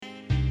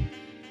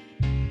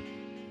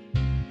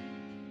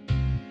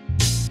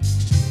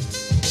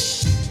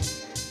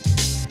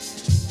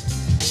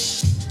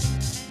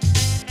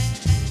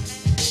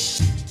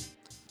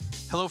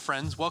Hello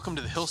friends, welcome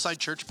to the Hillside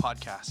Church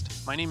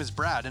podcast. My name is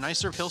Brad and I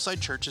serve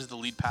Hillside Church as the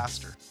lead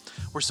pastor.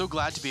 We're so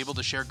glad to be able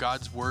to share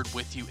God's word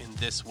with you in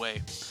this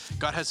way.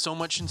 God has so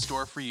much in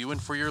store for you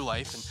and for your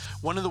life, and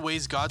one of the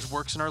ways God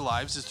works in our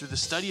lives is through the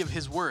study of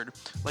His word,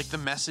 like the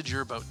message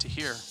you're about to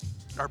hear.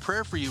 Our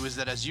prayer for you is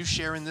that as you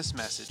share in this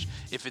message,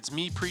 if it's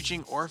me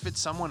preaching or if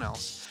it's someone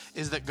else,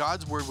 is that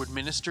God's word would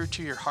minister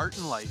to your heart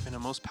and life in a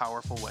most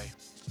powerful way.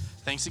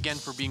 Thanks again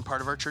for being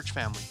part of our church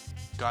family.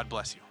 God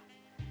bless you.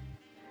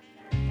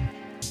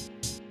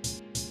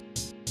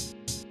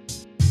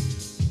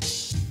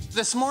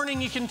 This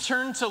morning you can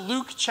turn to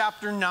Luke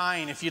chapter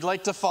 9 if you'd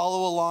like to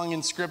follow along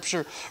in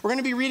scripture. We're going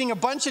to be reading a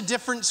bunch of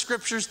different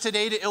scriptures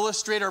today to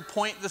illustrate our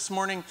point this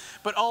morning,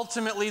 but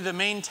ultimately the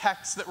main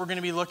text that we're going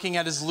to be looking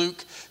at is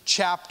Luke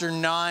chapter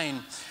 9.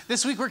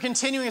 This week we're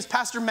continuing, as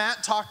Pastor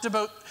Matt talked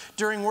about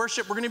during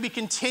worship, we're going to be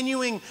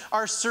continuing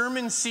our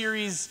sermon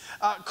series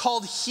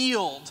called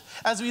Healed,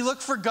 as we look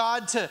for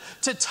God to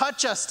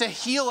touch us, to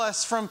heal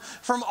us from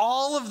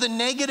all of the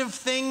negative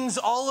things,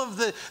 all of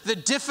the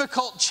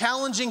difficult,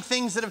 challenging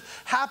things that have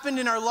happened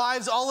in our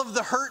lives, all of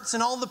the hurts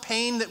and all the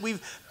pain that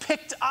we've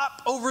picked up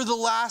over the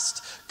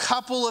last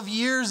couple of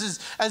years.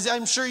 As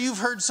I'm sure you've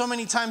heard so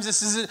many times,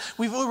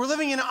 we're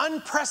living in an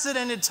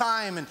unprecedented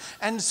time,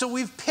 and so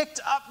we've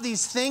picked up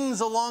these things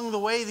along the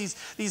way,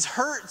 these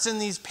hurts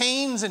and these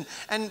pains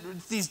and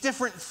these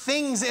different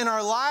things in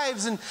our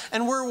lives,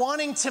 and we're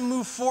wanting to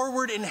move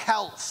forward in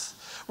health.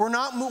 We're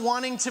not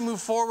wanting to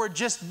move forward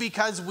just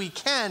because we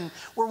can.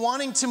 We're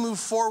wanting to move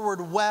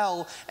forward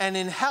well and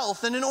in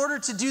health. And in order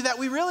to do that,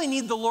 we really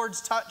need the Lord's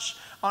touch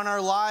on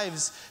our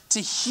lives to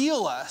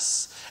heal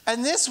us.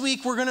 And this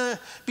week, we're going to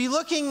be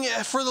looking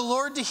for the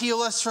Lord to heal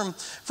us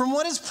from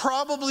what is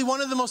probably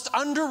one of the most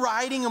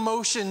underriding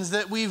emotions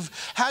that we've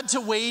had to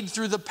wade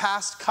through the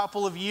past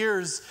couple of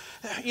years.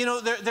 You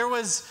know, there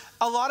was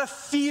a lot of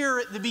fear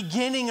at the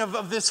beginning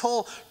of this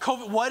whole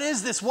COVID. What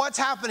is this? What's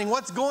happening?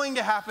 What's going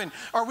to happen?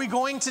 Are we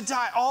going to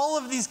die? All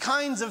of these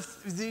kinds of,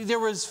 there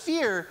was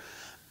fear.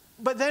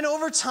 But then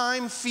over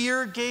time,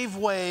 fear gave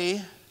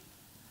way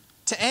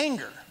to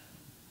anger.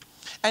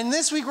 And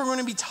this week, we're going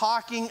to be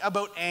talking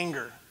about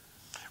anger.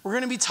 We're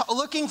going to be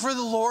looking for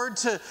the Lord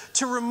to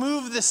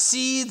remove the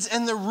seeds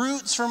and the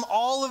roots from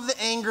all of the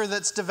anger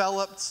that's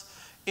developed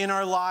in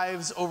our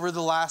lives over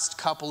the last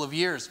couple of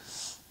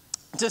years.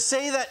 To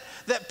say that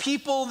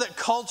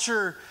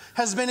culture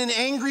has been an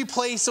angry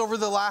place over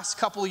the last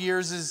couple of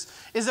years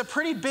is a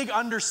pretty big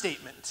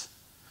understatement.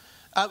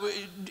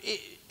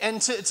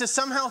 And to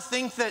somehow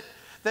think that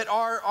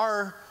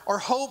our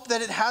hope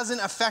that it hasn't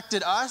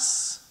affected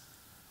us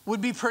would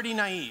be pretty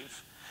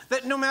naive.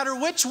 That no matter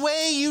which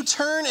way you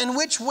turn and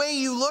which way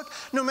you look,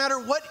 no matter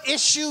what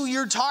issue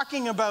you're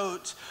talking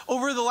about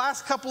over the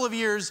last couple of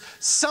years,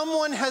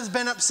 someone has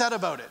been upset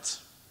about it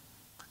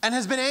and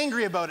has been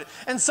angry about it.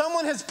 And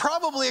someone has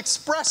probably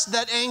expressed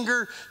that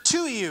anger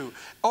to you,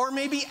 or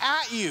maybe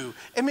at you,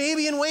 and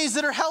maybe in ways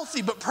that are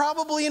healthy, but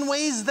probably in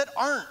ways that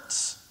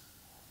aren't.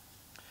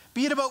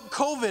 Be it about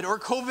COVID or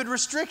COVID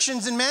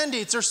restrictions and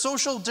mandates or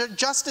social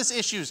justice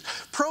issues,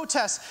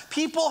 protests.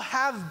 People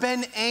have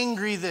been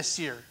angry this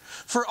year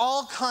for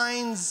all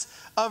kinds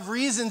of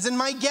reasons. And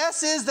my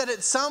guess is that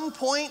at some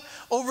point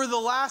over the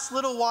last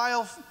little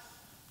while,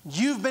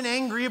 you've been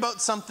angry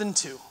about something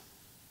too.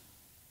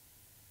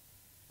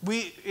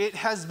 It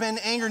has been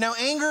anger. Now,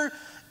 anger,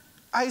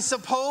 I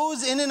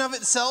suppose, in and of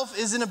itself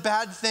isn't a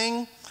bad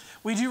thing.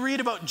 We do read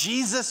about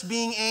Jesus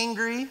being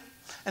angry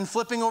and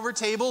flipping over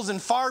tables,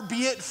 and far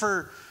be it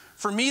for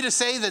me to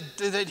say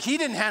that he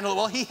didn't handle it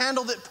well. He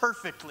handled it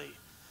perfectly.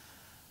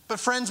 But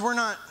friends, we're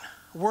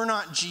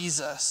not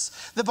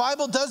Jesus. The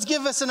Bible does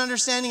give us an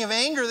understanding of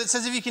anger that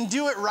says if you can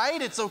do it right,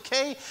 it's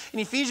okay. In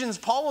Ephesians,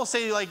 Paul will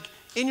say, like,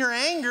 in your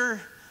anger,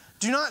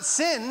 do not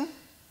sin.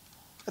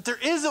 But there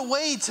is a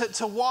way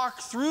to walk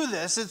through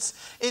this.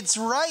 It's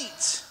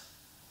right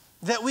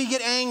that we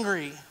get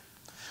angry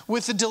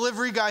with the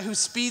delivery guy who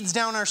speeds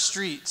down our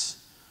street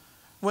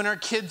when our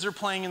kids are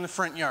playing in the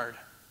front yard.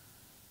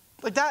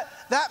 Like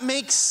that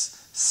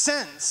makes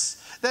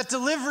sense. That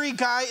delivery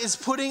guy is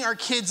putting our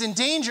kids in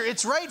danger.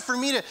 It's right for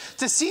me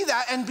to see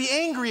that and be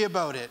angry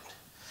about it.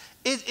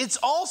 It's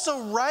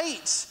also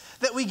right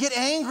that we get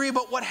angry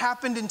about what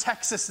happened in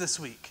Texas this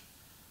week.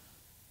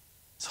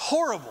 It's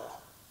horrible.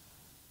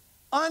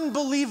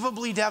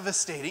 Unbelievably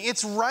devastating.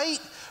 It's right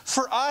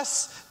for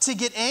us to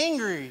get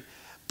angry.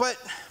 But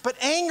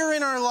anger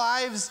in our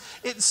lives,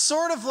 it's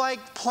sort of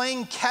like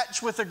playing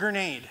catch with a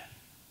grenade.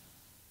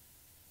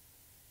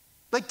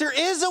 Like there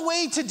is a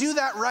way to do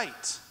that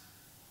right.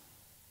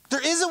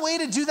 There is a way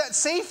to do that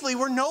safely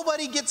where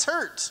nobody gets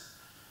hurt.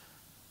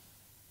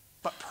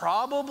 But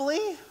probably,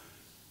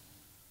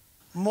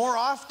 more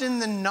often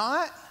than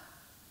not,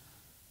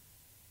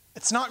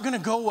 it's not going to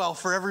go well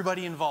for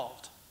everybody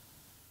involved.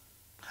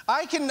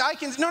 I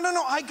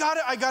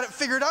got it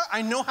figured out.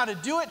 I know how to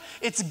do it.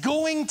 It's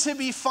going to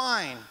be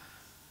fine.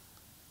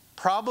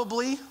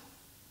 Probably,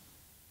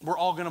 we're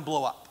all going to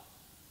blow up.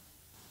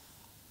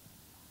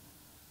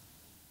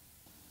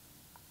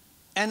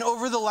 And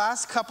over the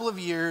last couple of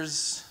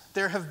years,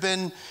 There have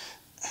been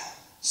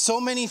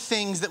so many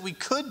things that we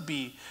could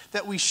be,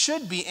 that we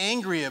should be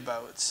angry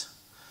about.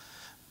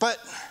 But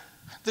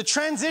the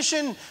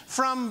transition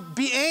from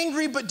be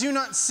angry but do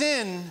not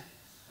sin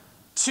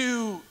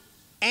to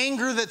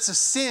anger that's a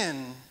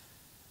sin,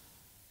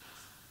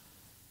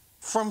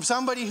 from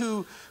somebody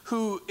who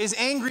is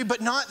angry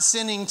but not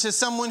sinning to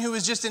someone who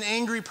is just an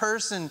angry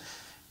person,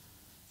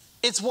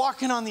 it's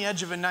walking on the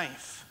edge of a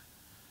knife.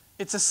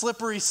 It's a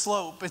slippery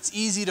slope. It's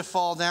easy to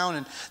fall down.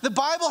 And the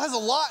Bible has a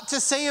lot to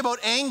say about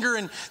anger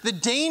and the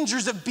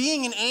dangers of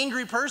being an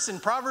angry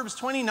person. Proverbs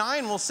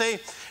 29 will say,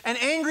 an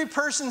angry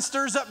person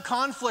stirs up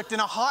conflict,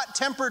 and a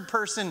hot-tempered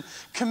person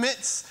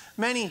commits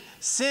many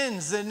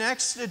sins. The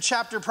next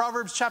chapter,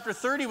 Proverbs chapter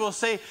 30, will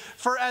say,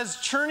 for as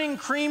churning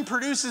cream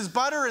produces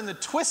butter and the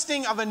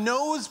twisting of a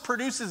nose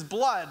produces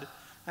blood.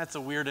 That's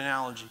a weird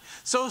analogy.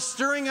 So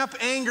stirring up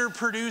anger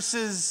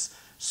produces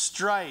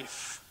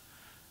strife.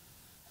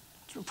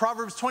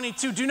 Proverbs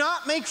 22, do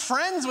not make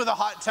friends with a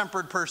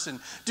hot-tempered person.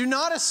 Do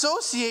not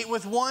associate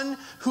with one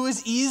who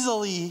is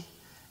easily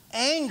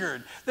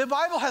angered. The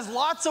Bible has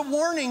lots of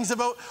warnings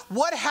about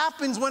what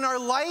happens when our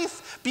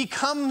life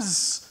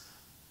becomes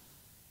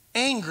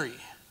angry.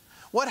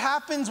 What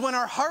happens when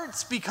our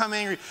hearts become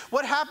angry?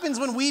 What happens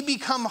when we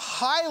become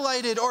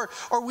highlighted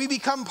or we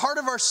become part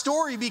of our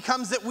story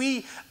becomes that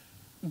we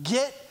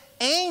get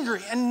angry.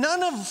 And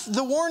none of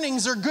the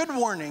warnings are good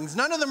warnings.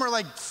 None of them are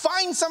like,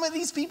 find some of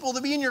these people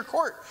to be in your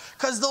court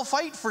because they'll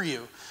fight for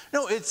you.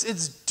 No,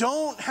 it's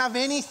don't have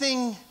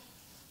anything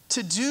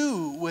to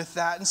do with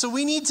that. And so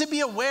we need to be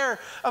aware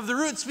of the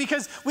roots,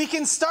 because we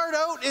can start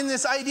out in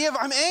this idea of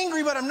I'm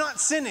angry but I'm not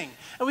sinning.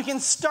 And we can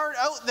start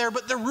out there,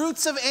 but the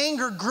roots of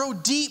anger grow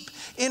deep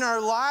in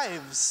our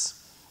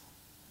lives.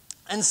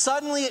 And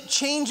suddenly it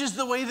changes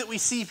the way that we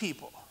see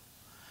people.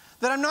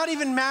 That I'm not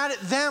even mad at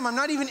them. I'm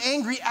not even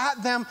angry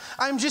at them.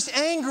 I'm just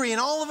angry.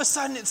 And all of a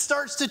sudden it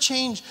starts to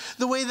change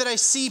the way that I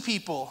see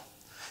people.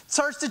 It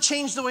starts to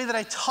change the way that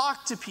I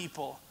talk to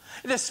people.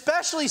 It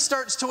especially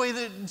starts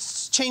to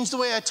change the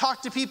way I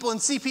talk to people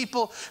and see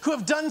people who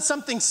have done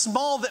something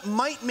small that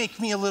might make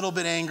me a little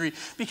bit angry.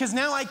 Because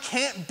now I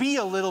can't be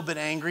a little bit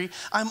angry.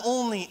 I'm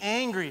only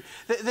angry.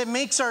 That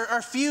makes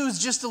our fuse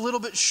just a little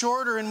bit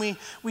shorter, and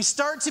we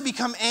start to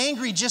become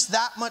angry just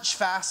that much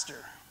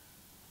faster.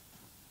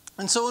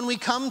 And so when we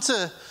come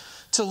to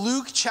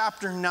Luke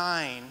chapter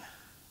 9,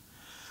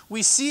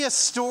 we see a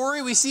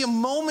story, we see a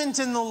moment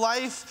in the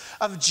life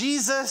of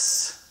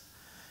Jesus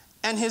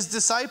and his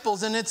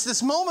disciples. And it's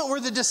this moment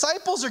where the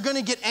disciples are going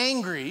to get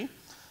angry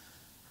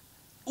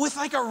with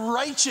like a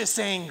righteous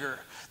anger.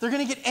 They're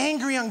going to get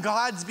angry on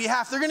God's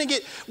behalf. They're going to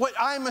get what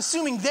I'm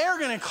assuming they're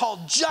going to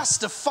call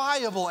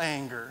justifiable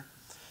anger.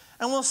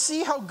 And we'll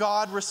see how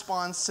God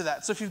responds to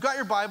that. So if you've got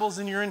your Bibles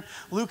and you're in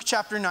Luke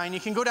chapter 9, you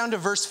can go down to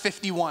verse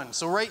 51.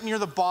 So right near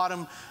the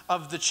bottom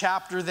of the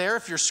chapter there,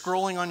 if you're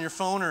scrolling on your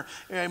phone, or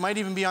it might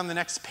even be on the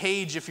next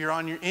page if you're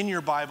in your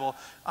Bible,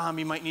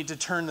 you might need to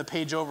turn the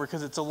page over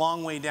because it's a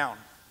long way down.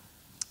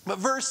 But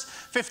verse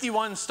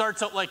 51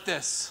 starts out like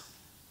this.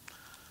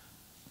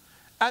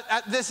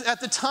 As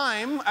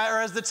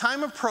the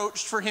time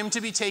approached for him to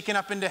be taken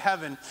up into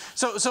heaven.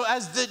 So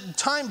as the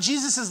time,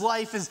 Jesus'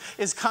 life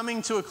is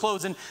coming to a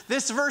close. And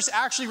this verse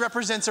actually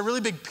represents a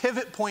really big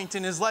pivot point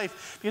in his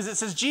life, because it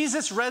says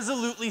Jesus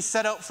resolutely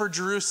set out for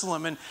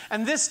Jerusalem.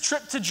 And this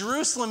trip to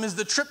Jerusalem is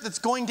the trip that's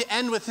going to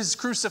end with his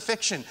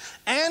crucifixion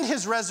and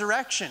his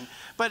resurrection.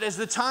 But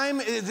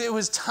it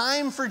was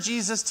time for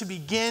Jesus to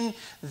begin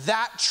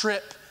that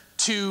trip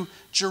to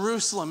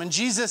Jerusalem. And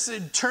Jesus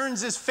turns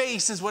his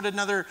face, is what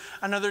another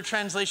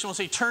translation will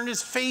say, turned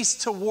his face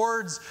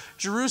towards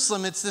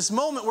Jerusalem. It's this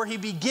moment where he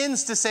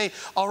begins to say,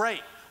 all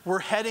right, we're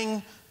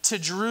heading to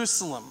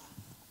Jerusalem.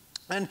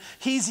 And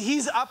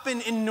he's up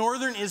in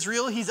northern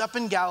Israel, he's up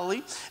in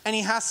Galilee, and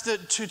he has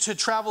to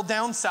travel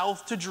down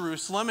south to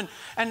Jerusalem.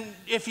 And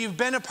if you've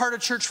been a part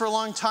of church for a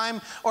long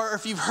time, or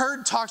if you've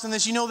heard talks on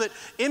this, you know that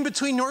in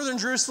between northern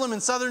Jerusalem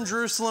and southern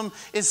Jerusalem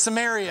is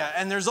Samaria.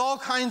 And there's all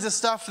kinds of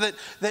stuff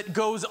that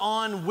goes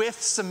on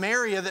with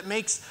Samaria that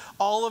makes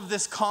all of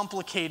this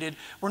complicated.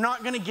 We're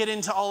not going to get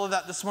into all of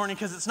that this morning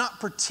because it's not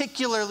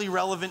particularly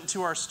relevant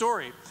to our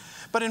story.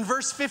 But in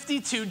verse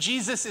 52,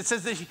 Jesus, it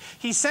says that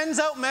he sends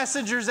out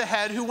messengers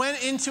ahead who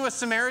went into a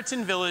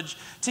Samaritan village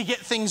to get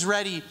things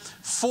ready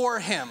for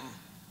him.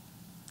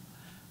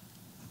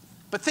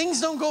 But things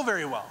don't go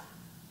very well.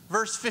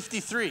 Verse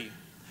 53,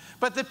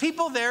 but the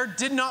people there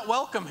did not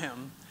welcome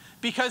him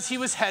because he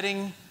was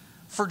heading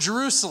for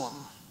Jerusalem.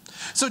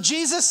 So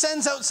Jesus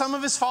sends out some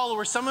of his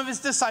followers, some of his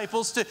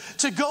disciples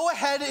to go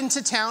ahead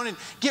into town and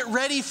get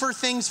ready for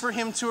things for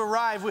him to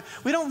arrive.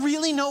 We don't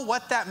really know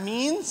what that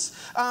means.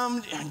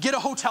 Get a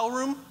hotel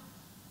room.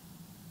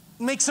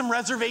 Make some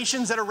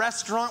reservations at a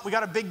restaurant. We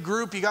got a big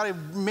group. You got to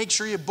make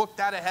sure you book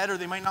that ahead or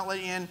they might not let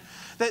you in.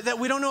 That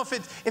we don't know if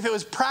it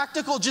was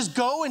practical, just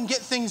go and get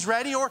things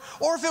ready, or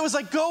if it was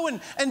like go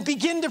and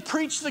begin to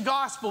preach the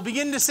gospel,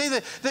 begin to say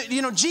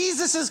that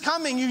Jesus is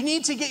coming. You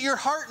need to get your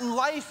heart and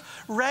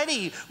life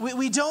ready.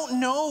 We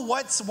don't know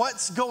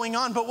what's going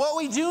on, but what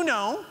we do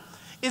know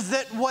is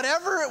that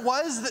whatever it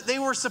was that they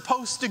were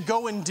supposed to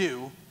go and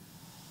do,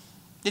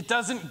 it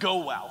doesn't go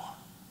well.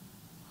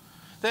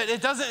 That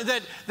it doesn't.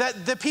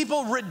 That the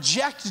people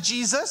reject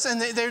Jesus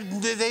and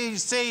they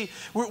say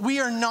we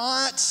are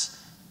not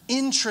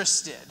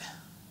interested.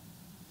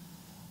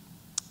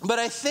 But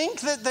I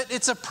think that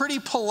it's a pretty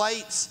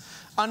polite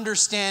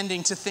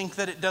understanding to think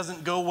that it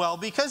doesn't go well,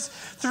 because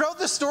throughout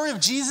the story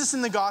of Jesus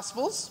in the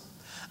Gospels,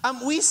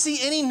 we see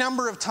any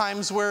number of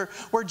times where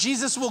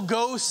Jesus will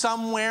go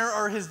somewhere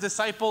or his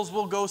disciples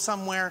will go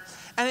somewhere,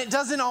 and it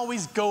doesn't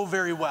always go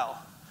very well.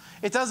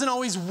 It doesn't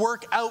always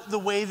work out the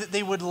way that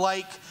they would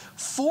like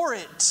for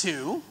it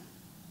to.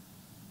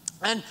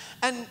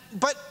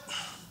 But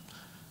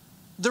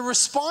the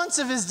response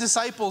of his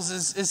disciples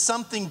is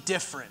something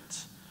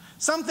different.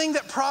 Something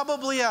that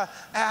probably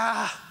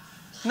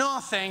no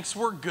thanks,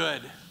 we're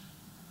good.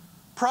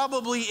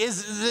 Probably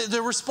is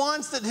the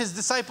response that his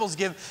disciples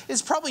give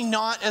is probably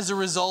not as a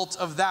result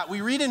of that. We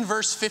read in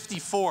verse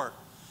 54.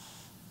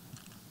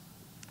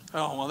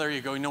 Oh, well, there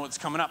you go. You know what's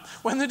coming up.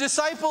 When the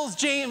disciples,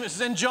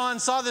 James and John,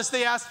 saw this,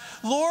 they asked,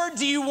 "Lord,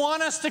 do you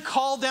want us to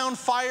call down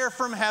fire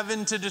from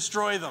heaven to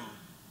destroy them?"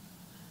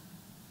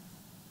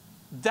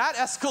 That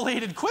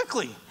escalated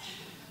quickly.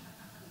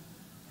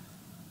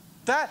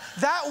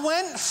 That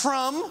went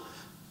from,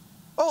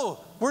 "Oh,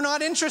 we're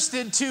not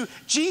interested," to,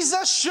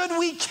 "Jesus, should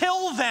we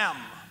kill them?"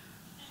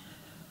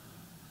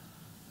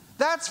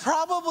 That's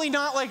probably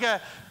not like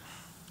a,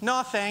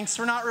 "No, thanks,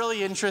 we're not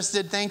really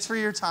interested. Thanks for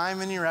your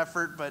time and your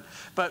effort, but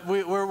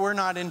we're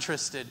not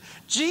interested."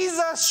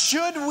 "Jesus,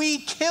 should we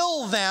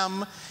kill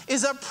them?"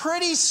 is a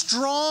pretty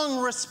strong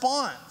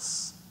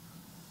response.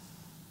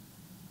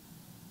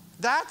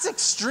 That's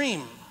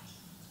extreme.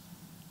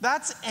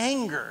 That's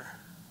anger.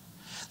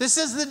 This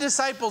is the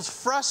disciples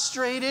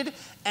frustrated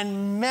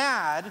and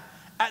mad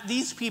at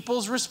these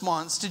people's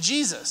response to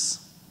Jesus.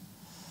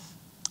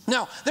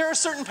 Now, there are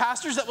certain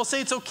pastors that will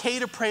say it's okay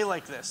to pray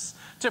like this.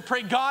 To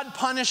pray, "God,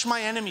 punish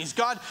my enemies.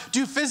 God,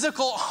 do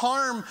physical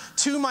harm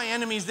to my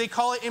enemies." They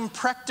call it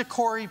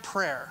imprecatory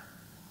prayer.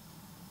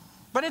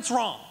 But it's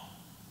wrong.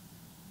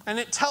 And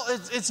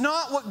it's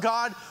not what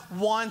God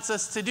wants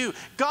us to do.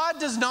 God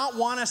does not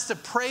want us to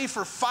pray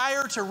for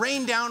fire to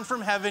rain down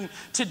from heaven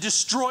to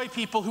destroy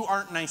people who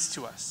aren't nice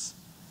to us.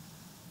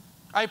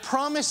 I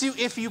promise you,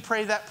 if you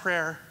pray that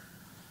prayer,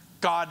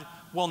 God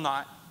will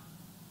not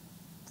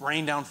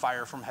rain down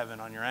fire from heaven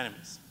on your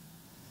enemies.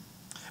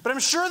 But I'm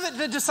sure that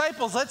the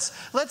disciples,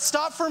 let's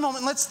stop for a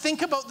moment. Let's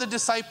think about the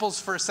disciples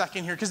for a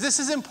second here, because this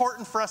is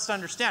important for us to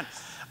understand.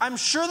 I'm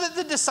sure that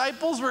the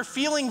disciples were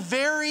feeling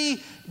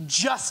very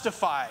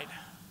justified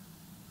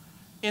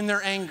in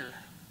their anger.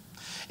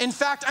 In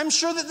fact, I'm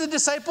sure that the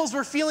disciples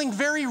were feeling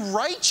very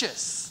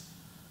righteous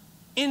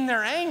in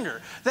their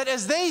anger. That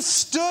as they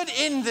stood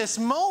in this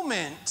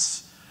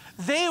moment,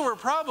 they were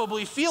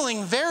probably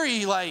feeling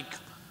very like,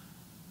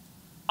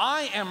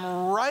 "I am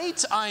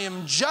right, I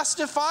am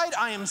justified,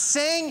 I am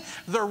saying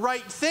the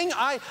right thing.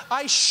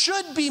 I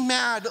should be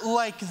mad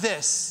like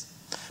this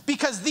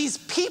because these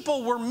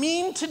people were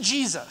mean to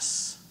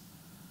Jesus.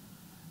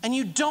 And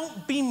you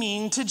don't be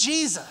mean to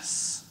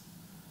Jesus.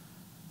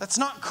 That's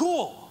not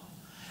cool."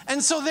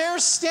 And so they're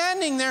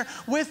standing there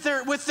with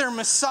their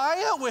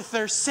Messiah, with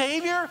their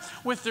Savior,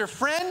 with their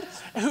friend,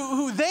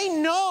 who they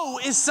know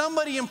is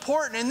somebody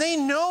important, and they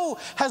know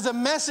has a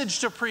message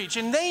to preach,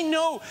 and they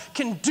know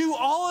can do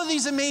all of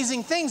these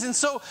amazing things. And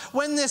so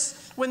when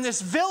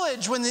this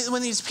village, when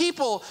these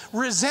people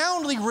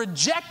resoundingly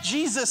reject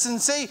Jesus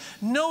and say,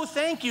 "No,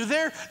 thank you,"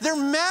 they're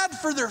mad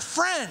for their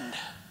friend.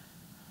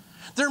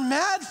 They're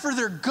mad for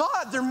their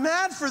God. They're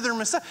mad for their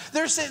Messiah.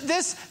 They're saying,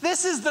 this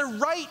is the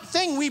right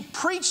thing. We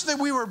preached that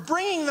we were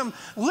bringing them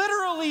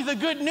literally the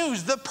good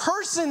news. The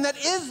person that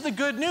is the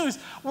good news,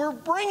 we're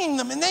bringing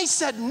them. And they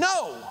said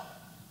no.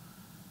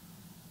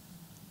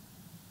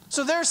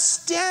 So they're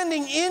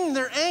standing in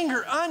their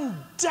anger,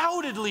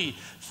 undoubtedly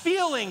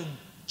feeling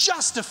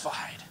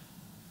justified,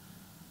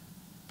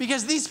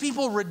 because these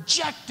people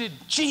rejected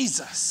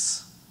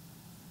Jesus.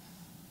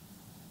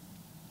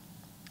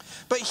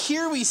 But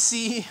here we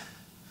see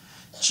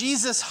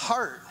Jesus'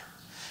 heart.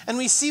 And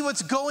we see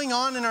what's going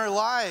on in our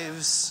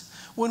lives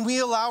when we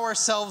allow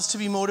ourselves to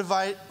be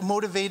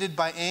motivated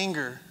by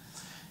anger,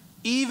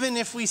 even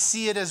if we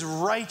see it as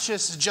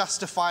righteous,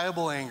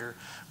 justifiable anger.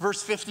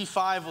 Verse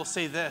 55 will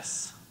say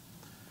this: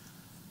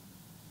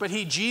 "But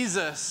he,"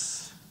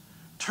 Jesus,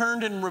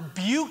 "turned and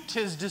rebuked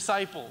his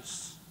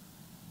disciples."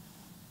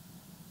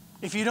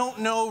 If you don't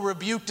know,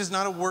 rebuked is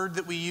not a word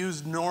that we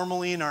use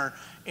normally in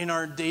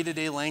our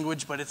day-to-day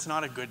language, but it's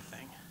not a good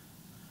thing.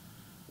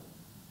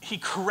 He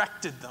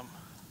corrected them.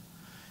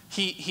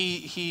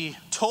 He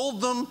told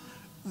them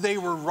they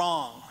were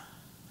wrong.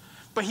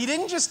 But he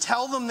didn't just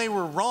tell them they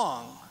were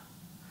wrong.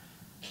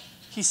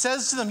 He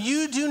says to them,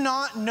 "You do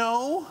not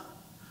know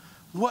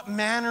what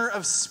manner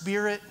of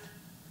spirit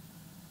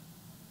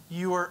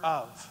you are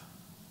of."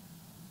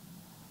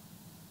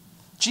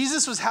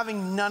 Jesus was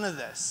having none of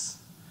this.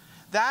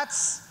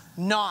 That's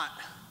not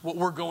what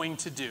we're going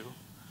to do.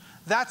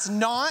 That's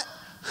not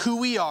who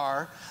we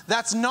are.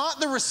 That's not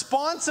the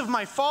response of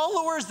my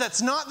followers.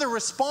 That's not the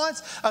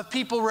response of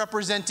people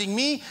representing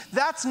me.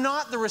 That's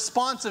not the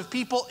response of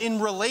people in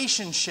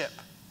relationship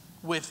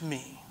with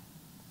me.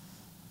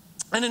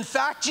 And in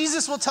fact,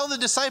 Jesus will tell the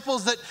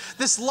disciples that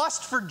this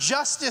lust for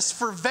justice,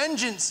 for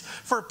vengeance,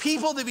 for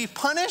people to be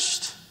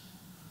punished,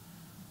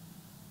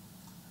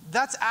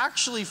 that's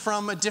actually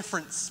from a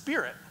different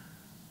spirit.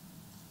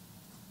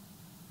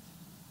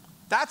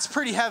 That's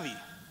pretty heavy.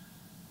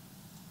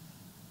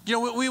 You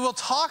know, we will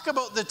talk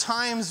about the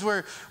times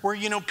where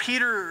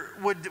Peter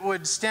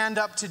would stand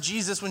up to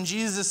Jesus when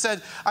Jesus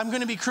said, I'm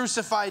going to be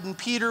crucified. And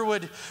Peter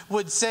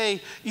would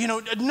say,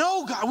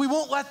 no, God, we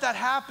won't let that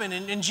happen.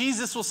 And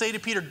Jesus will say to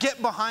Peter,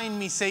 get behind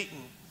me, Satan.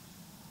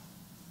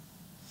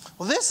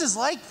 Well, this is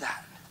like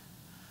that.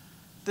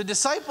 The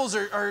disciples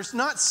are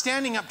not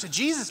standing up to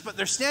Jesus, but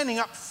they're standing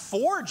up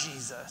for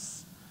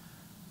Jesus.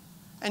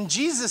 And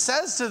Jesus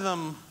says to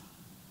them,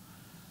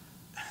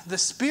 the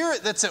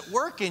spirit that's at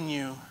work in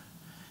you,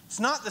 it's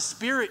not the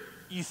spirit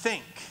you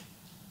think.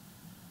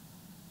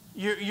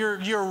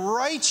 Your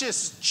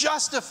righteous,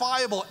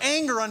 justifiable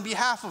anger on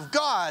behalf of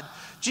God,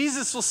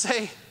 Jesus will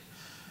say,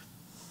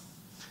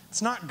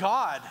 it's not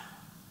God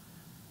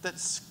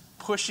that's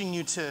pushing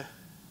you to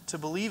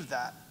believe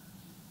that.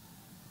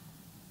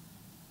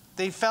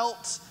 They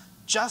felt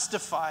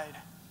justified.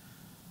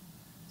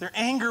 Their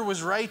anger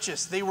was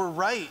righteous. They were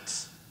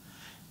right.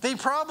 They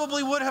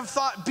probably would have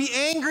thought, be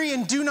angry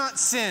and do not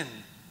sin.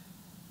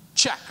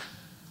 Check.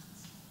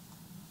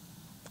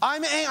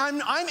 I'm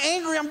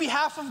angry on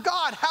behalf of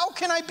God. How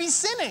can I be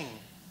sinning?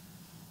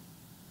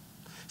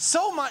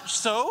 So much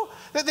so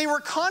that they were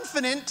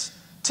confident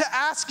to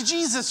ask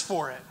Jesus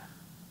for it.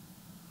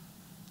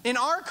 In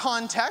our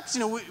context,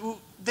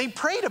 they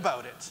prayed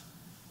about it.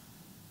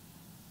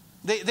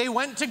 They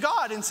went to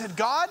God and said,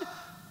 God,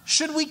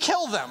 should we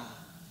kill them?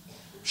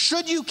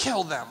 Should you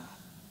kill them?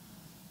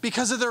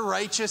 Because of their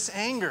righteous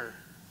anger.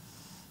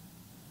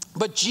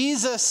 But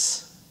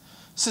Jesus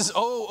says,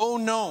 oh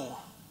no.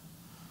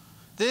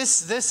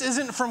 This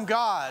isn't from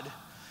God.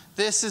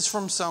 This is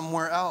from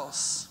somewhere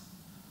else.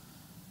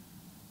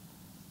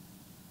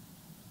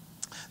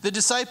 The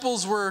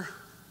disciples were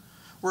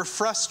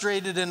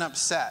frustrated and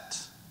upset.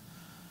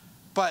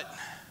 But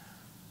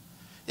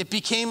it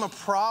became a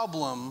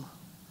problem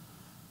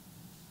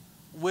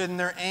when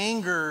their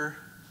anger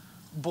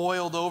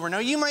boiled over. Now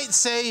you might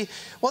say,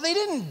 well, they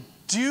didn't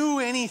do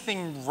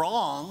anything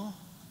wrong.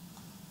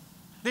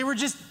 They were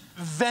just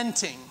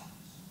venting.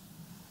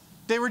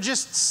 They were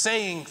just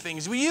saying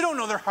things. Well, you don't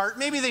know their heart.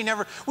 Maybe they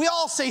never. We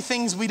all say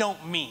things we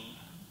don't mean.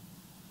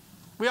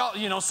 We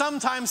all,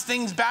 sometimes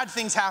bad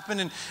things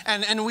happen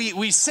and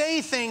we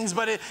say things,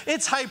 but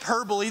it's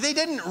hyperbole. They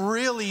didn't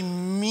really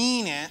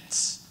mean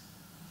it.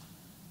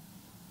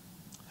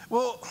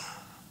 Well,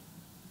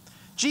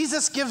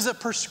 Jesus gives a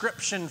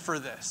prescription for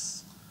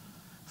this,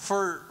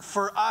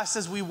 for us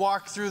as we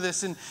walk through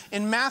this.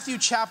 In Matthew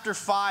chapter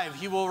 5,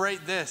 he will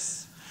write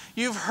this.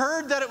 You've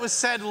heard that it was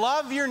said,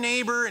 love your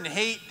neighbor and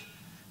hate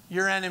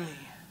your enemy.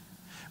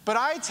 But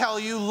I tell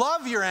you,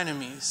 love your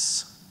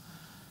enemies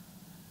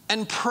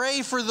and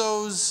pray for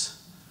those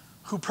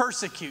who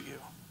persecute you.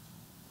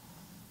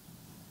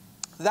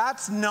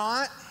 That's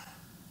not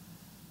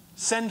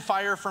send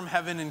fire from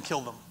heaven and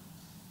kill them.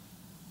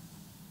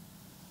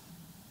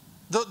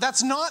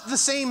 That's not the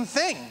same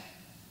thing.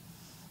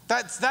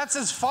 That's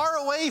as far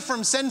away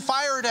from send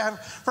fire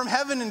from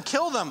heaven and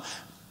kill them.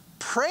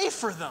 Pray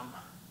for them.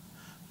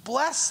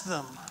 Bless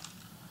them.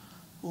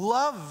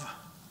 Love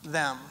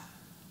them.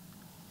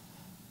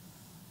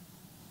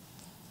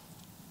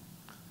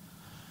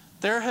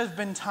 There have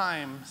been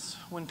times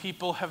when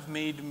people have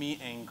made me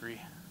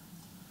angry.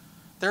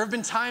 There have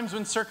been times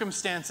when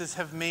circumstances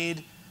have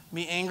made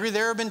me angry.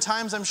 There have been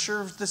times, I'm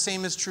sure the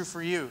same is true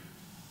for you.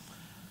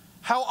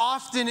 How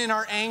often in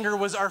our anger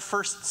was our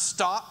first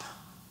stop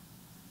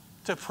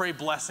to pray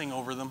blessing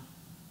over them?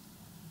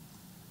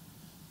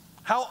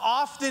 How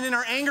often in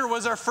our anger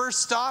was our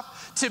first stop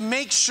to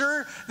make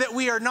sure that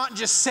we are not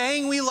just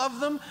saying we love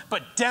them,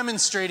 but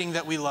demonstrating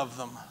that we love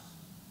them?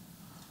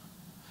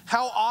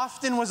 How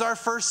often was our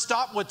first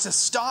stop to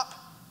stop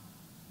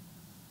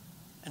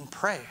and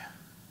pray?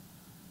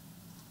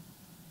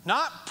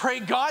 Not pray,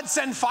 God,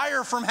 send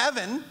fire from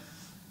heaven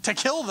to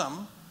kill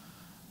them,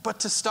 but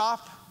to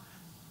stop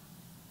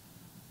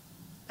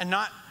and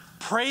not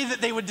pray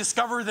that they would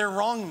discover their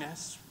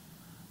wrongness,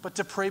 but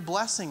to pray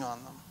blessing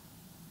on them.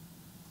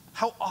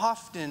 How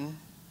often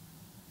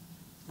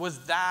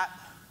was that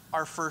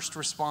our first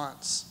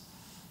response?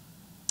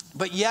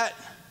 But yet,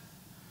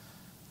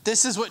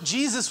 this is what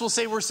Jesus will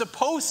say we're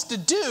supposed to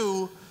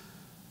do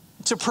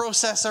to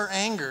process our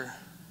anger.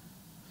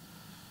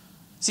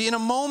 See, in a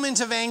moment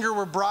of anger,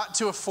 we're brought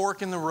to a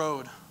fork in the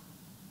road.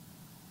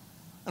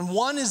 And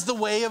one is the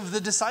way of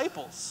the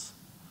disciples.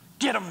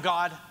 Get them,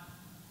 God.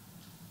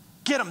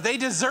 Get them. They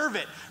deserve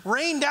it.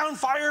 Rain down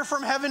fire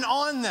from heaven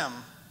on them.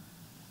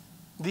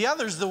 The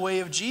other's the way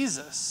of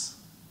Jesus.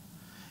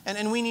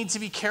 And we need to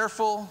be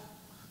careful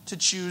to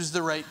choose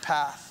the right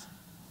path.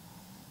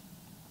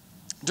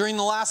 During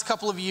the last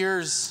couple of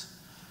years,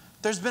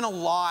 there's been a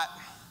lot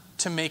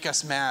to make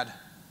us mad.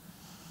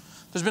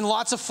 There's been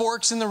lots of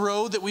forks in the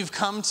road that we've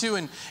come to,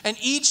 and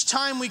each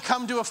time we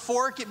come to a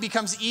fork, it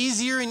becomes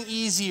easier and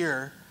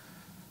easier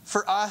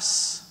for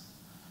us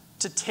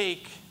to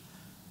take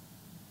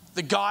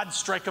the God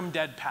strike 'em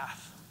dead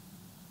path.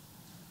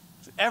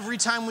 Every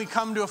time we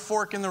come to a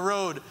fork in the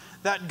road,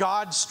 that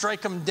God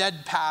strike 'em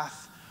dead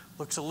path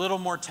looks a little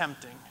more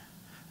tempting,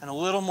 and a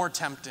little more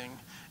tempting,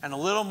 and a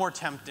little more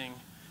tempting,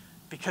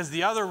 because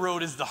the other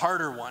road is the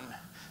harder one,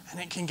 and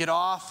it can get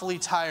awfully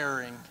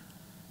tiring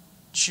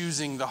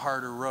choosing the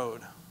harder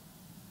road.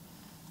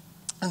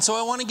 And so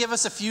I want to give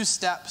us a few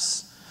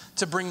steps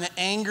to bring the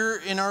anger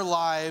in our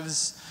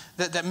lives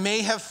that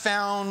may have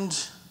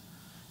found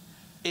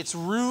its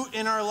root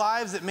in our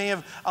lives, that may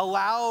have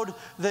allowed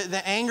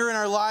the anger in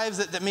our lives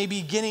that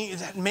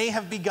may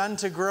have begun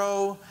to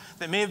grow,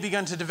 that may have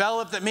begun to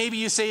develop, that maybe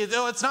you say,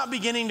 oh, it's not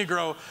beginning to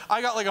grow.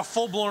 I got like a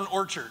full-blown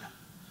orchard.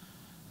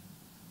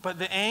 But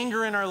the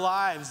anger in our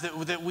lives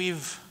that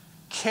we've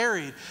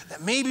carried,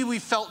 that maybe we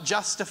felt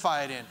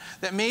justified in,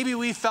 that maybe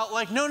we felt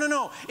like,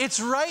 no, it's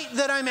right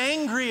that I'm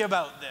angry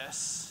about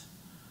this.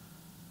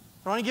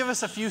 I want to give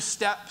us a few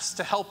steps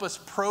to help us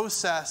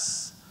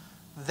process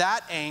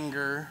that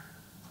anger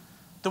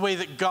the way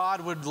that God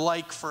would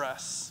like for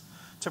us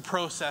to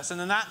process. And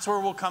then that's where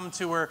we'll come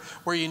to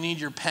where you need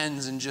your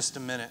pens in just a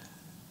minute.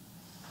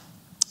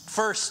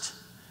 First,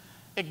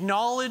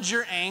 acknowledge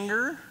your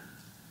anger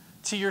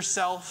to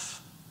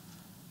yourself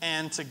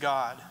and to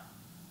God.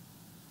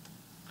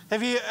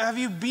 Have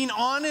you been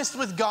honest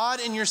with God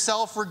and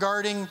yourself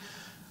regarding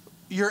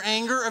your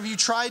anger? Have you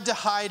tried to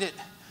hide it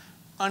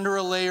under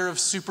a layer of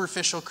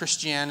superficial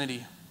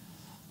Christianity?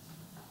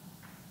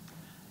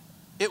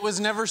 It was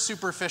never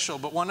superficial,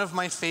 but one of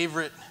my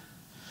favorite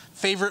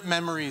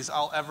memories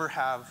I'll ever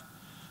have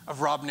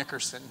of Rob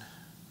Nickerson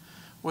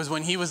was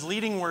when he was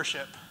leading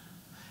worship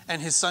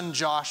and his son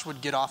Josh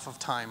would get off of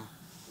time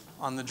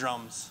on the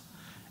drums,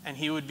 and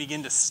he would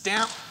begin to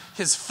stamp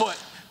his foot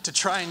to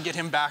try and get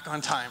him back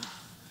on time.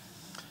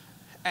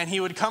 And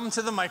he would come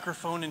to the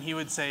microphone and he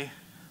would say,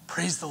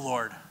 "Praise the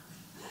Lord."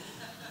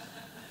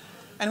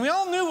 And we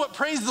all knew what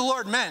praise the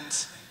Lord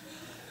meant.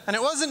 And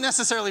it wasn't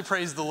necessarily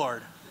praise the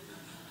Lord.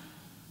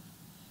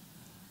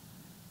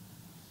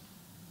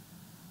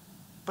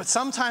 But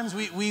sometimes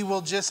we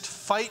will just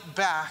fight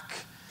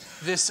back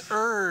this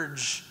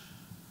urge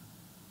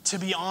to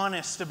be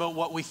honest about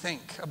what we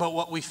think, about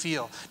what we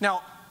feel.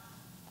 Now,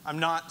 I'm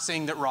not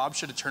saying that Rob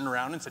should have turned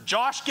around and said,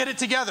 "Josh, get it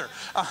together."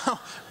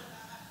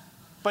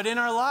 But in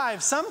our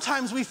lives,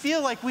 sometimes we feel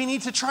like we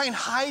need to try and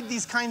hide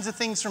these kinds of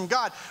things from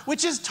God,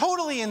 which is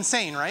totally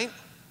insane, right?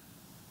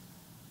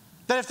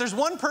 That if there's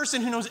one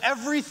person who knows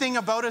everything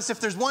about us,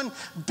 if there's one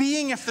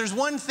being, if there's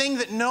one thing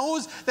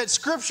that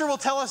Scripture will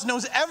tell us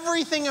knows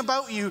everything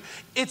about you,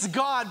 it's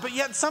God. But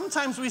yet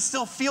sometimes we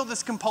still feel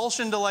this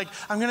compulsion to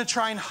I'm going to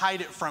try and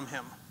hide it from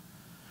him.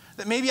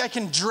 That maybe I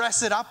can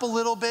dress it up a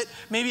little bit.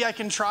 Maybe I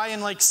can try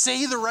and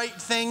say the right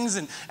things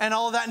and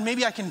all of that, and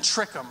maybe I can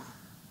trick him.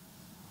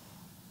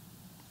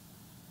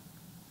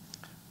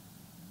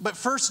 But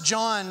 1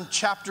 John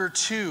chapter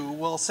 2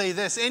 will say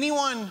this: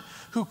 anyone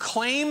who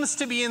claims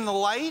to be in the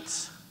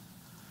light,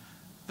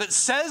 that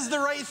says the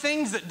right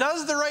things, that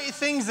does the right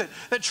things,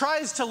 that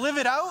tries to live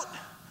it out,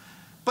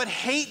 but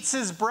hates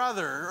his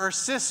brother or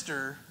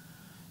sister,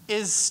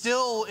 is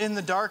still in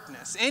the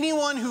darkness.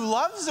 Anyone who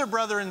loves their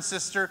brother and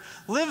sister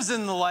lives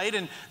in the light,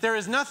 and there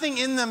is nothing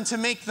in them to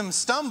make them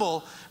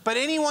stumble. But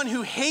anyone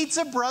who hates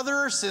a brother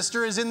or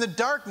sister is in the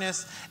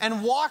darkness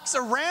and walks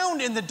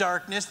around in the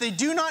darkness. They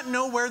do not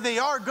know where they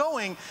are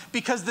going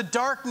because the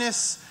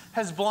darkness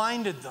has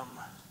blinded them.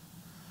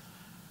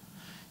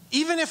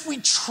 Even if we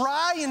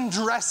try and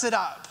dress it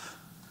up,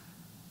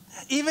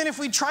 even if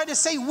we try to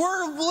say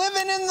we're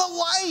living in the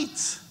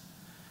light,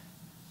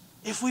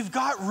 if we've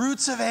got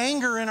roots of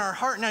anger in our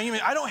heart. Now, you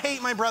mean, I don't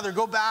hate my brother.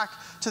 Go back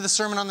to the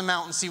Sermon on the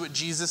Mount and see what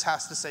Jesus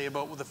has to say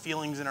about the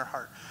feelings in our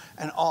heart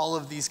and all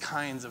of these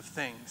kinds of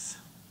things.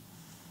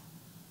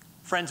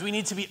 Friends, we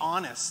need to be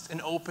honest and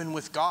open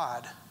with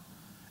God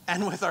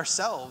and with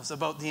ourselves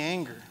about the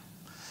anger.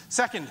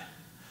 Second,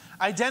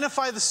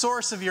 identify the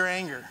source of your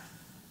anger.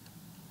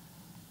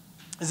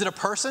 Is it a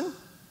person?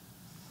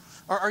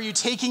 Or are you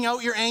taking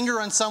out your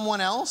anger on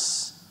someone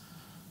else?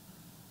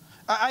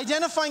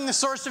 Identifying the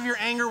source of your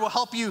anger will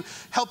help you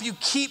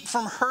keep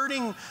from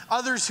hurting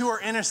others who are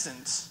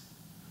innocent.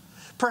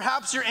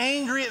 Perhaps you're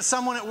angry at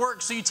someone at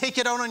work, so you take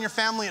it out on your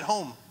family at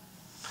home.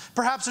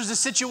 Perhaps there's a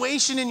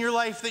situation in your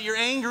life that you're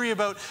angry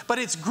about, but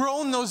it's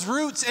grown those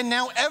roots, and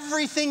now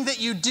everything that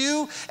you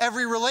do,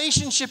 every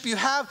relationship you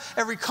have,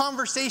 every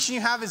conversation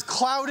you have is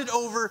clouded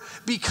over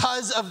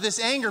because of this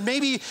anger.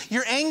 Maybe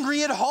you're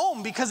angry at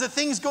home because of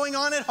things going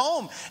on at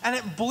home, and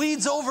it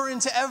bleeds over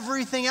into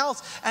everything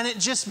else, and it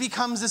just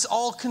becomes this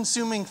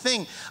all-consuming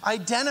thing.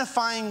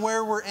 Identifying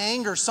where we're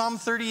angry. Psalm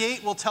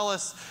 38 will tell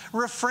us,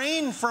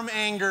 refrain from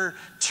anger,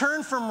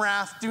 turn from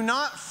wrath, do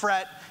not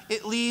fret.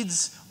 It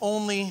leads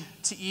only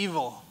to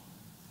evil.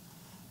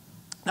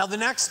 Now the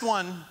next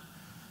one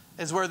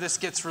is where this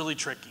gets really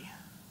tricky.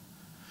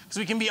 Because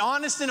we can be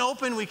honest and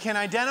open, we can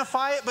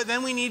identify it, but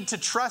then we need to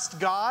trust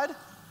God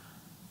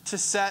to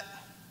set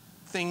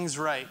things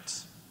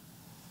right.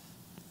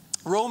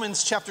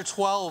 Romans chapter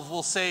 12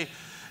 will say,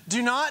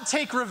 "Do not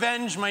take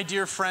revenge, my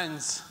dear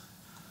friends,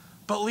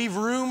 but leave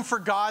room for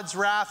God's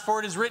wrath, for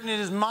it is written, 'It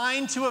is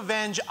mine to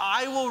avenge,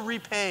 I will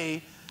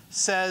repay,'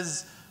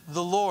 says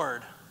the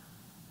Lord."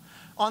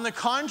 On the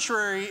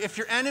contrary, if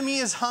your enemy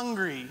is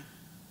hungry,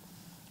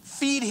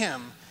 feed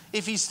him.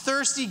 If he's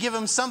thirsty, give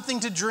him something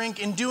to drink.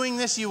 In doing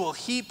this, you will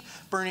heap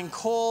burning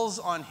coals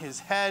on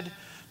his head.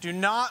 Do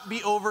not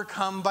be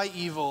overcome by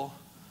evil,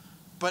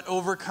 but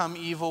overcome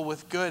evil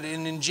with good.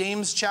 And in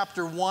James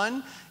chapter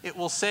 1, it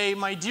will say,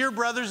 "My dear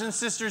brothers and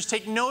sisters,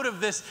 take note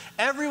of this.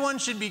 Everyone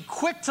should be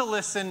quick to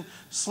listen,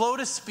 slow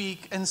to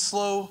speak, and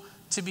slow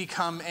to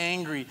become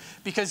angry.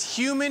 Because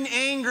human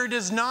anger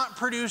does not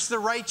produce the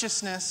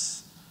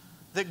righteousness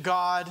that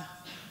God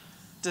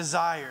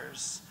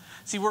desires."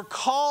 See, we're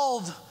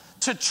called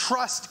to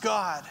trust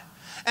God.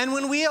 And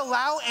when we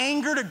allow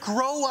anger to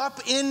grow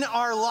up in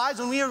our lives,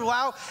 when we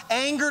allow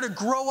anger to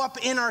grow up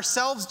in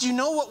ourselves, do you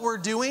know what we're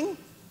doing?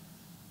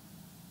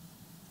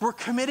 We're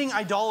committing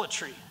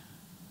idolatry.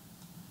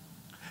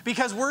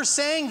 Because we're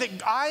saying that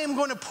I am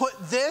going to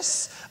put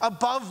this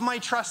above my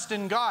trust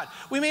in God.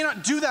 We may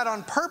not do that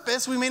on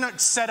purpose. We may not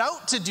set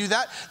out to do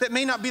that. That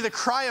may not be the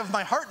cry of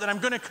my heart that I'm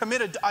going to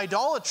commit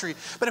idolatry.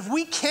 But if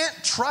we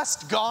can't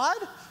trust God,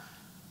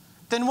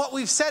 then what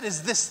we've said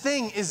is this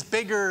thing is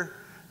bigger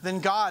than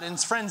God. And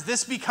friends,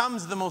 this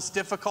becomes the most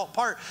difficult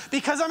part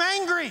because I'm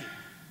angry.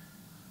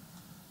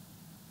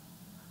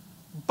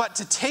 But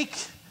to take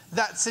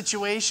that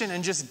situation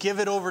and just give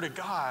it over to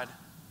God.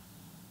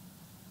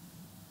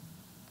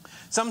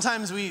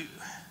 Sometimes we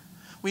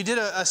did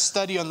a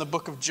study on the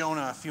book of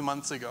Jonah a few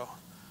months ago.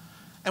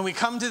 And we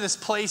come to this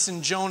place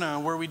in Jonah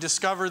where we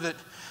discover that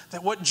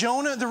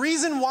the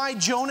reason why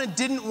Jonah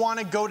didn't want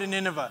to go to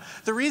Nineveh,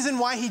 the reason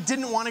why he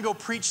didn't want to go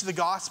preach the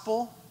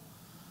gospel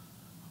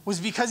was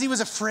because he was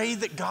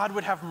afraid that God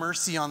would have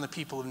mercy on the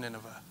people of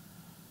Nineveh.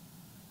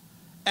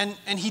 And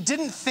he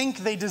didn't think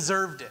they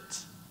deserved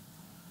it.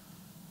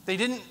 He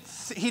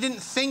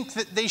didn't think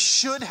that they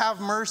should have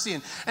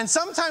mercy. And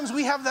sometimes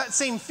we have that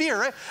same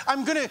fear, right?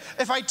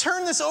 If I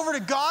turn this over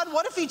to God,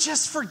 what if he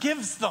just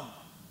forgives them?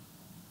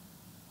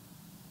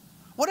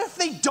 What if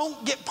they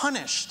don't get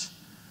punished?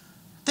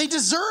 They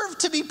deserve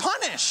to be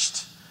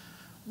punished.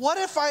 What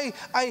if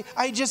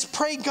I just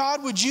pray,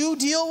 God, would you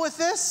deal with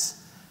this?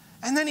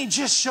 And then he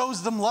just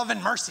shows them love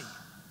and mercy.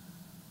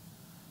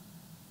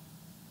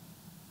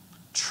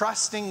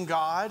 Trusting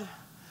God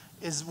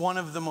is one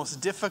of the most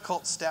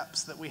difficult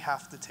steps that we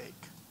have to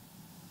take.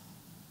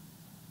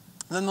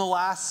 Then the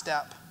last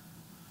step,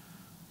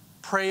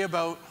 pray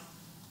about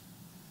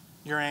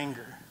your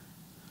anger.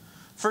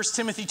 1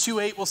 Timothy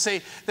 2:8 will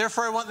say,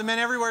 "Therefore I want the men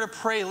everywhere to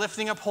pray,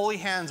 lifting up holy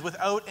hands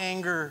without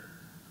anger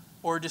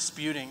or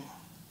disputing."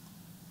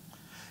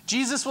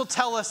 Jesus will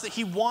tell us that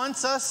he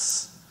wants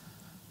us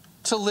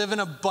to live an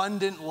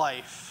abundant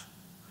life.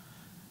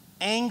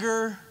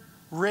 Anger,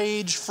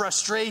 rage,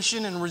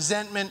 frustration, and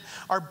resentment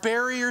are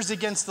barriers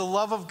against the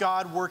love of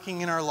God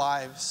working in our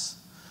lives.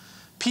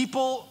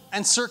 People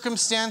and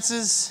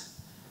circumstances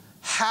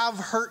have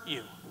hurt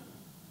you.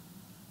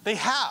 They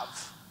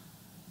have.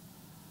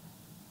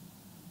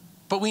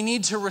 But we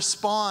need to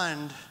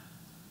respond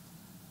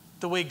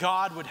the way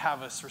God would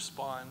have us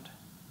respond,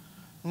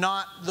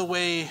 not the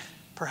way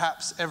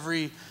perhaps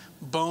every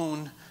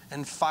bone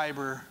and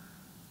fiber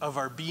of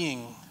our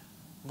being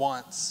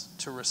wants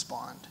to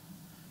respond.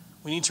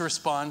 We need to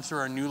respond through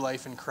our new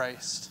life in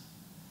Christ.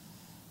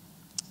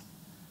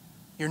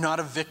 You're not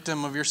a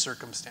victim of your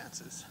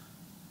circumstances,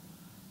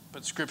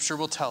 but Scripture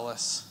will tell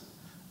us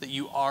that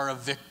you are a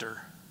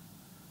victor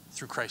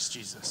through Christ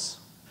Jesus.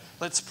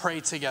 Let's pray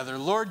together.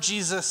 Lord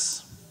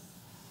Jesus,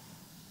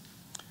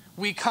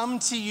 we come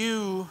to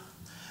you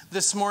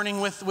this morning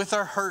with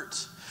our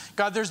hurt.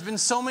 God, there's been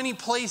so many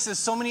places,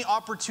 so many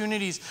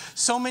opportunities,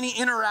 so many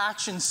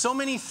interactions, so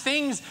many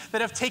things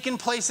that have taken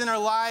place in our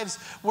lives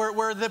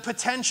where the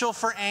potential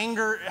for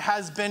anger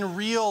has been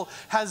real,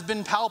 has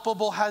been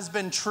palpable, has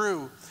been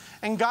true.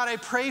 And God, I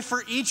pray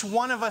for each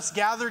one of us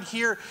gathered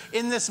here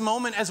in this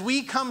moment as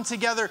we come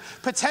together,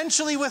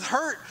 potentially with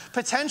hurt,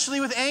 potentially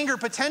with anger,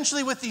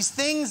 potentially with these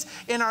things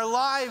in our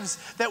lives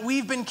that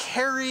we've been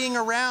carrying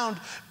around.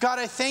 God,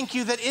 I thank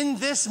you that in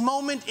this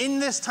moment, in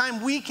this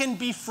time, we can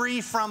be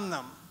free from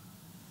them.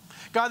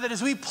 God, that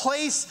as we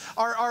place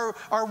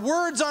our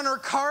words on our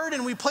card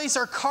and we place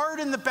our card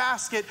in the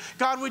basket,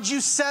 God, would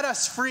you set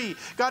us free?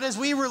 God, as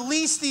we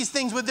release these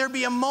things, would there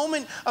be a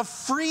moment of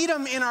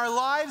freedom in our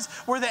lives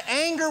where the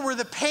anger, where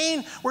the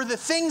pain, where the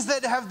things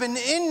that have been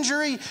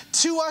injury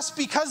to us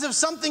because of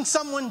something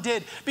someone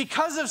did,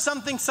 because of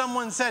something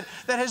someone said,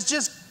 that has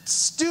just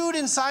stewed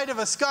inside of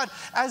us. God,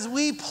 as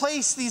we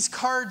place these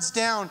cards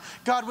down,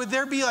 God, would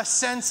there be a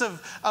sense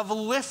of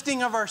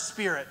lifting of our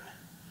spirit?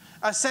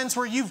 A sense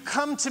where you've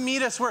come to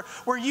meet us,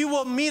 where you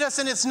will meet us,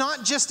 and it's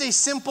not just a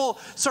simple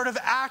sort of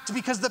act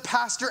because the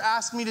pastor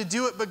asked me to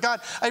do it, but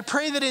God, I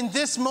pray that in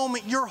this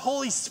moment your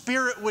Holy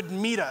Spirit would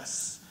meet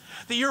us,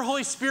 that your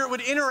Holy Spirit would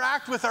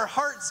interact with our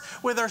hearts,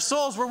 with our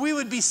souls, where we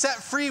would be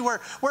set free, where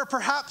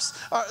perhaps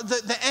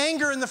the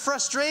anger and the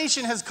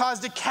frustration has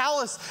caused a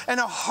callous and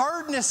a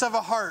hardness of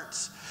a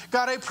heart.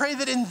 God, I pray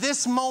that in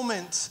this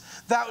moment,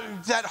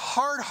 that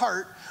hard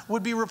heart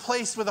would be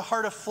replaced with a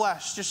heart of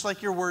flesh, just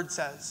like your word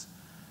says.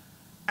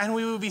 And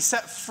we would be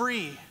set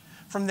free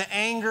from the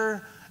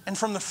anger and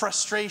from the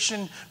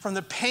frustration, from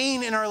the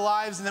pain in our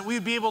lives, and that we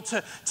would be able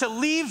to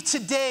leave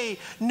today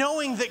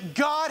knowing that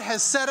God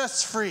has set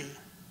us free.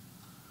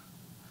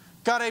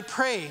 God, I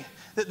pray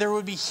that there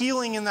would be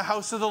healing in the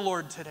house of the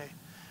Lord today,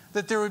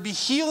 that there would be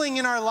healing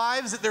in our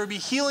lives, that there would be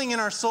healing in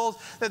our souls,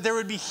 that there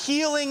would be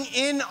healing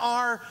in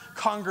our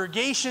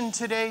congregation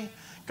today.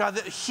 God,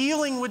 that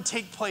healing would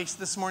take place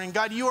this morning.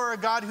 God, you are a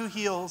God who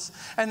heals,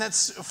 and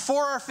that's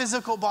for our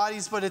physical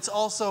bodies, but it's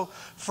also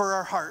for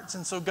our hearts.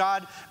 And so,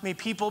 God, may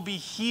people be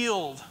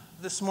healed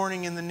this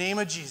morning in the name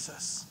of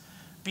Jesus.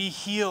 Be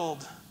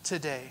healed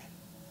today.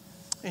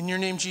 In your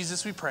name,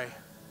 Jesus, we pray.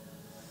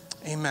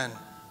 Amen.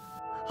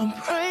 I'm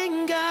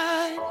praying,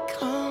 God,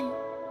 come.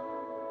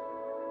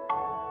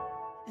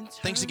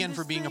 Thanks again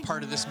for being a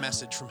part of this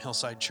message from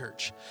Hillside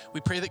Church.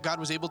 We pray that God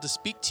was able to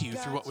speak to you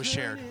through what was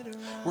shared.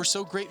 We're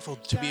so grateful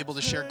to be able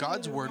to share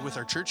God's word with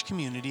our church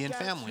community and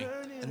family,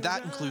 and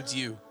that includes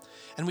you.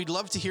 And we'd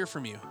love to hear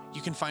from you.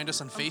 You can find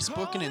us on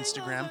Facebook and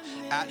Instagram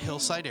at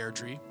Hillside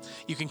Airdrie.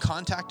 You can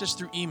contact us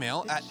through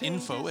email at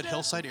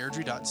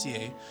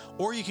info@hillsideairdrie.ca,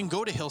 or you can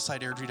go to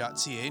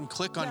hillsideairdrie.ca and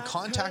click on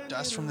Contact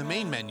Us from the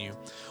main menu,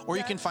 or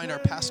you can find our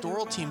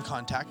pastoral team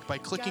contact by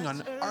clicking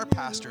on Our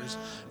Pastors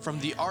from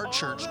the Our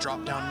Church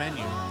drop-down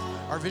menu.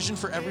 Our vision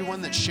for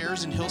everyone that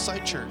shares in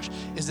Hillside Church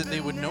is that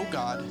they would know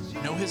God,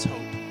 know His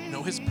hope,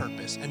 know His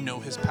purpose, and know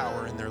His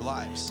power in their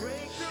lives.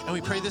 And we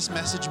pray this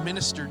message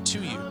ministered to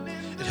you.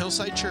 At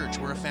Hillside Church,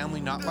 we're a family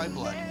not by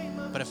blood,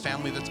 but a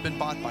family that's been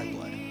bought by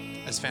blood.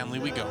 As family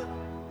we go.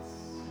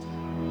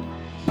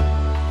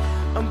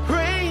 I'm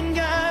praying,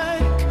 God,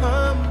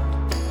 come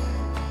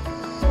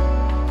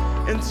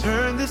and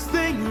turn this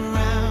thing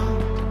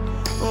around.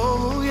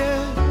 Oh,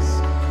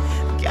 yes.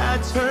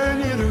 God,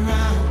 turn it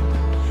around.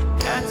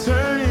 God,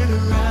 turn it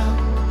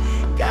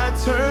around. God,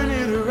 turn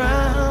it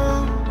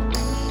around.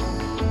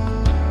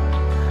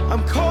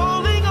 I'm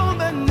calling on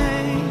the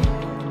name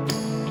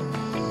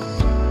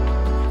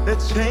that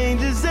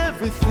changes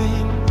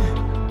everything.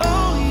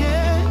 Oh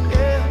yeah,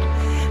 yeah.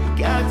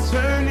 God,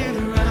 turn it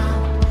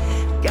around.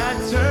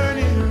 God, turn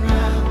it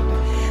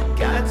around.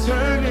 God,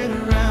 turn it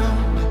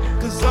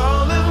around. 'Cause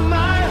all of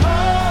my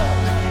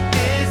hope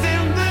is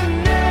in the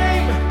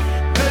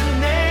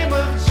name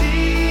of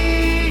Jesus.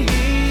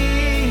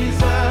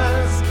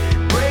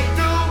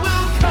 Breakthrough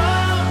will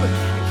come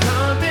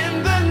in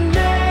the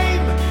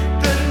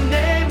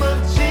name of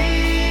Jesus.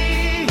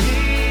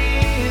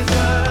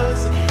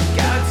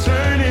 God,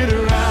 turn it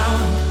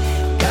around.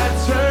 God,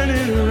 turn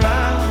it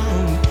around.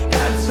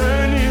 God,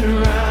 turn it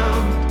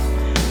around.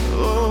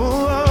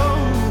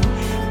 Oh,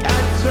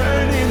 God,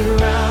 turn it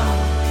around.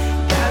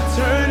 God,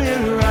 turn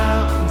it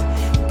around.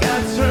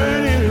 God,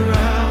 turn it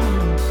around.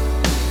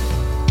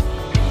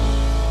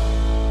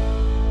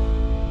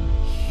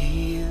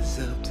 He is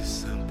up to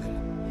something.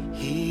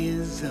 He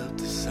is up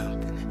to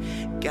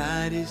something.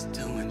 God is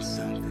doing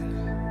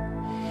something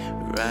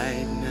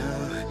right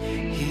now.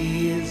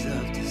 He is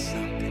up to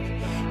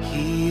something.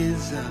 He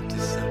is up to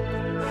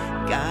something.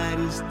 God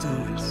is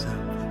doing something.